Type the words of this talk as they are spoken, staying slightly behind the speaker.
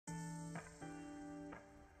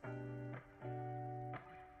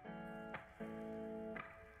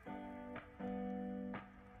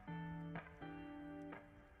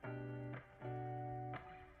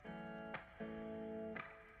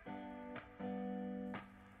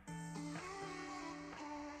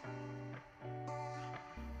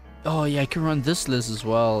Oh yeah, I can run this list as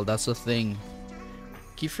well. That's the thing.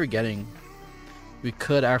 Keep forgetting. We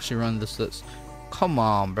could actually run this list. Come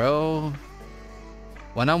on, bro.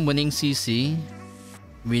 When I'm winning CC,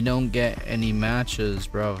 we don't get any matches,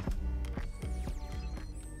 bro.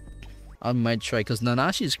 I might try, because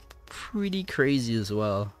Nanashi's pretty crazy as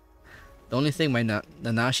well. The only thing, my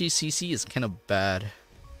Nanashi CC is kind of bad.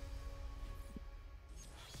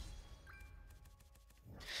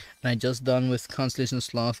 And I just done with Constellation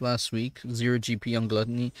Sloth last week. 0 GP on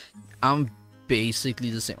Gluttony. I'm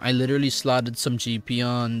basically the same. I literally slotted some GP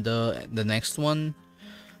on the next one.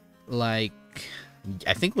 Like,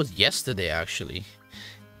 I think it was yesterday actually.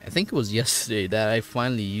 I think it was yesterday that I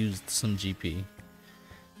finally used some GP.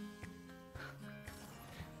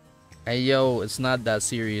 Hey yo, it's not that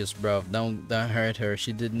serious, bro. Don't hurt her.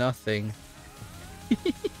 She did nothing.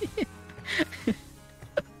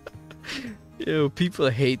 Yo, people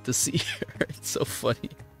hate to see her. It's so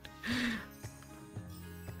funny.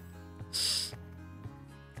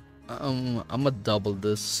 I'ma double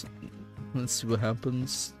this. Let's see what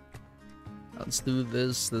happens. Let's do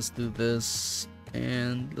this. Let's do this,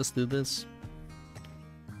 and let's do this.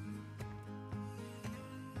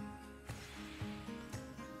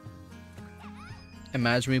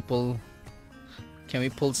 Imagine we pull. Can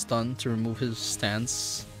we pull stun to remove his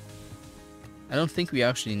stance? I don't think we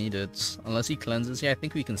actually need it. Unless he cleanses. Yeah, I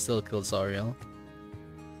think we can still kill Zariel.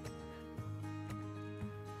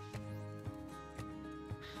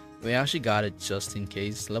 We actually got it just in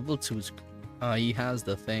case. Level 2 is... he has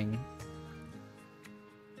the thing.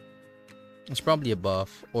 It's probably a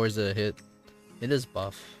buff. Or is it a hit? It is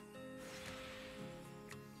buff.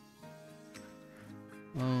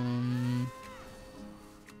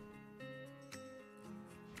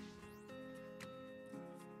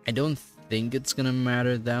 I don't think it's gonna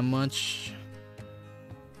matter that much.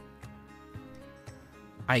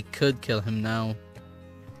 I could kill him now.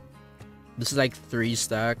 This is like 3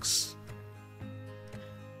 stacks.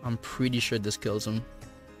 I'm pretty sure this kills him.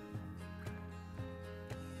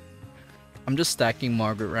 I'm just stacking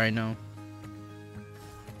Margaret right now.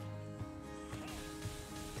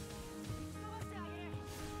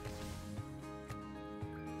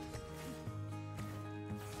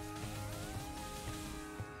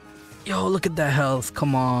 Yo, look at that health.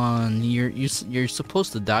 Come on. You're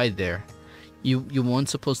supposed to die there. You weren't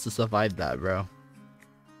supposed to survive that, bro.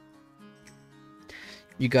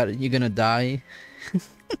 You're gonna die.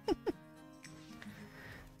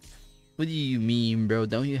 What do you mean, bro?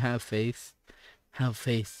 Don't you have faith? Have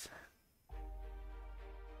faith.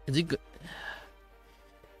 Is it good?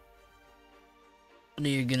 What are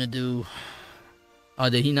you gonna do? Oh,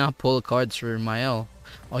 did he not pull cards for Mael?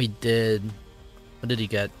 Oh, he did. What did he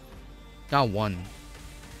get? Got 1.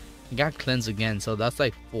 He got cleanse again, so that's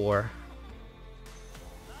like 4.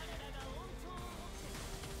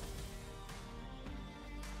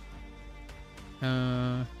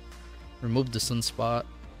 Remove the sunspot.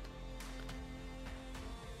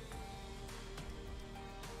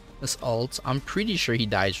 This ult. I'm pretty sure he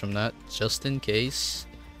dies from that, just in case.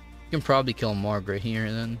 You can probably kill Margaret here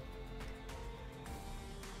then.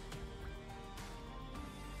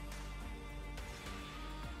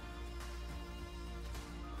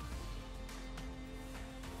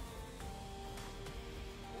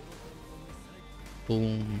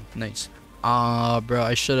 Boom. Nice. Ah, bro,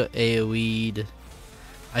 I should have AoE'd.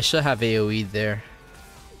 I should have AoE'd there.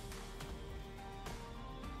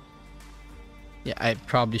 Yeah, I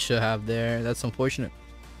probably should have there. That's unfortunate.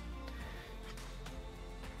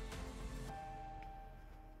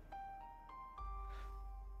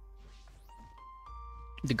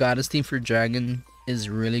 The goddess team for Dragon is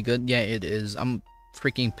really good. Yeah, it is. I'm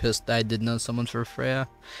freaking pissed that I did not summon for Freya.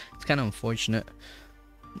 It's kind of unfortunate.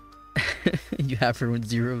 You have her with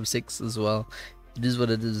 0-6 as well. It is what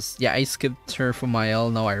it is. Yeah, I skipped her for Mael.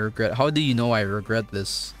 Now I regret. How do you know I regret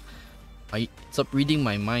this? Stop reading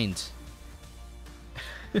my mind.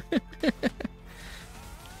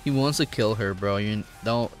 He wants to kill her, bro. You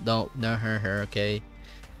don't hurt her, okay?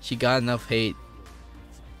 She got enough hate.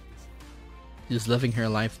 She's living her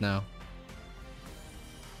life now.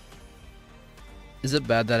 Is it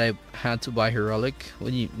bad that I had to buy Heroic?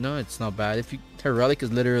 No, it's not bad. If you Heroic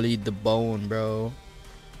is literally the bone, bro.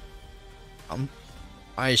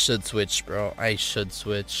 I should switch, bro. I should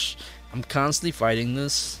switch. I'm constantly fighting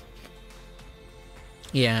this.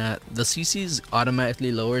 Yeah, the CC is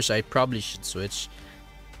automatically lower, so I probably should switch.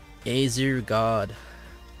 Azir God.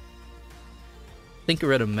 I think I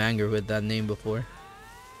read a manga with that name before.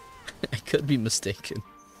 I could be mistaken.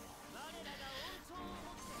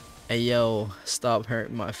 Hey yo, stop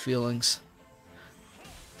hurting my feelings.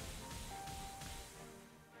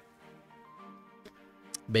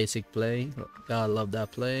 Basic play. Gotta love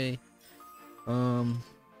that play.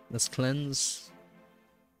 Let's cleanse.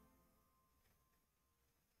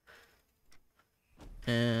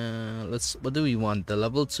 And let's, what do we want? The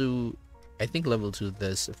level 2, I think level 2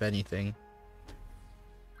 this, if anything.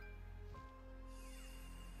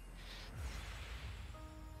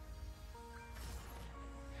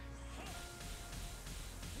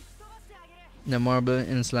 The marble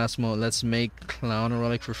in its last mode. Let's make Clown a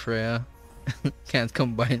relic for Freya. Can't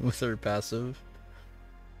combine with her passive.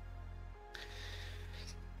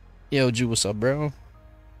 Yo, Ju, what's up, bro?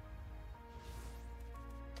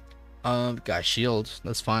 Got shield.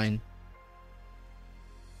 That's fine.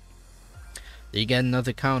 You get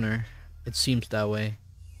another counter. It seems that way.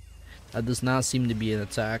 That does not seem to be an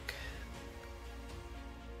attack.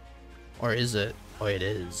 Or is it? Oh, it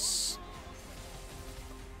is.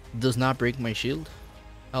 Does not break my shield.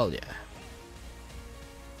 Hell yeah.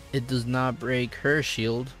 It does not break her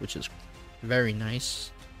shield, which is very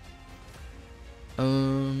nice.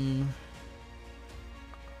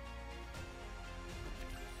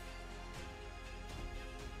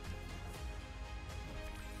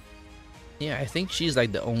 Yeah, I think she's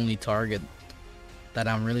like the only target that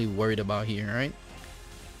I'm really worried about here, right?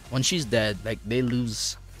 When she's dead, like, they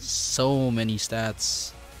lose so many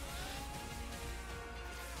stats.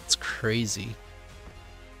 It's crazy.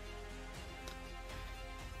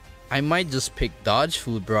 I might just pick dodge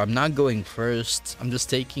food, bro. I'm not going first. I'm just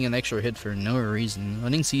taking an extra hit for no reason.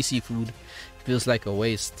 Running CC food feels like a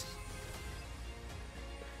waste.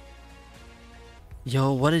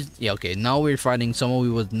 Yo, what is... Yeah, okay. Now we're fighting someone we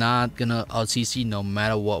was not gonna out CC no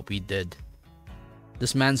matter what we did.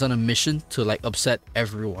 This man's on a mission to, like, upset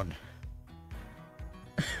everyone.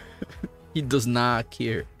 He does not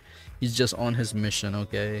care. He's just on his mission,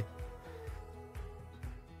 okay?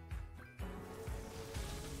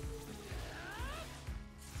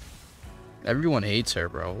 Everyone hates her,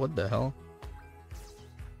 bro. What the hell?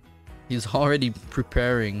 He's already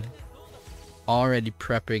preparing. Already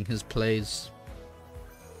prepping his plays.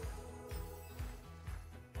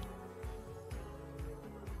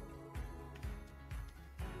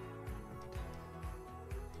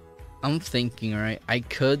 I'm thinking, right? I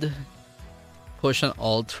could push an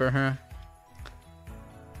ult for her.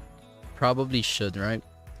 Probably should, right?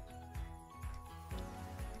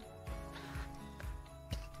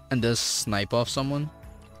 And just snipe off someone.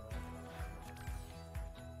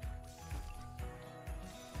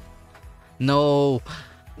 No,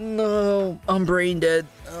 no, I'm brain dead.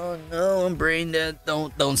 Oh no, I'm brain dead.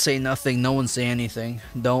 Don't say nothing. No one say anything.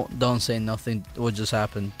 Don't say nothing. What just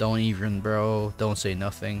happened? Don't even, bro. Don't say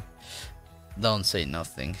nothing. Don't say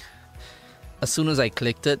nothing. As soon as I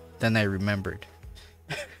clicked it, then I remembered.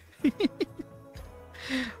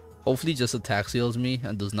 Hopefully just attack seals me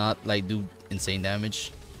and does not like do insane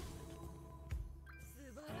damage.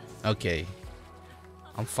 Okay.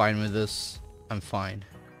 I'm fine with this. I'm fine.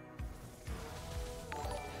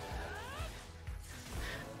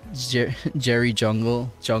 Jerry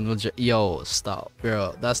Jungle. Yo, stop,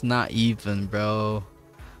 bro. That's not even, bro.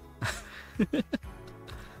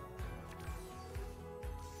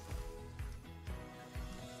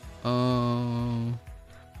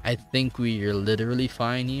 I think we are literally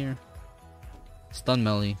fine here. Stun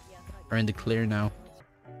melee. We're in the clear now.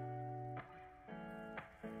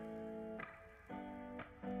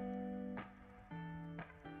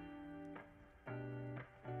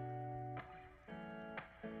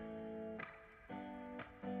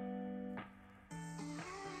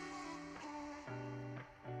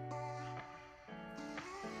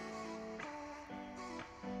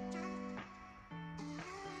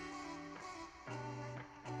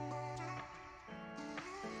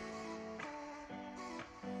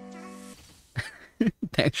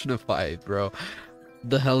 Thanks for the 5, bro.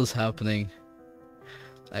 The hell is happening?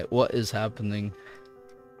 Like, what is happening?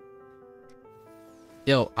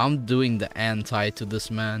 Yo, I'm doing the anti to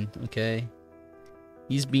this man, okay?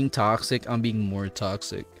 He's being toxic, I'm being more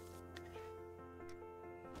toxic.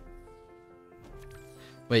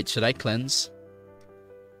 Wait, should I cleanse?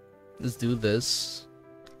 Let's do this.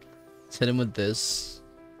 Let's hit him with this.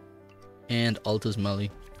 And ult his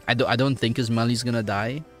melee. I don't think his melee's gonna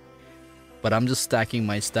die. But I'm just stacking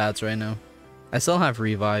my stats right now. I still have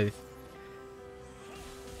revive.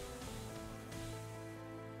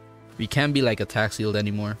 We can't be like attack sealed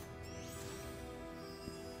anymore.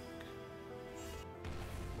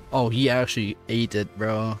 Oh, he actually ate it,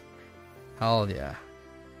 bro. Hell yeah.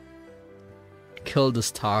 Kill this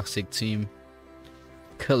toxic team.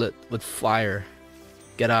 Kill it with fire.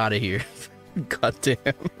 Get out of here. God damn.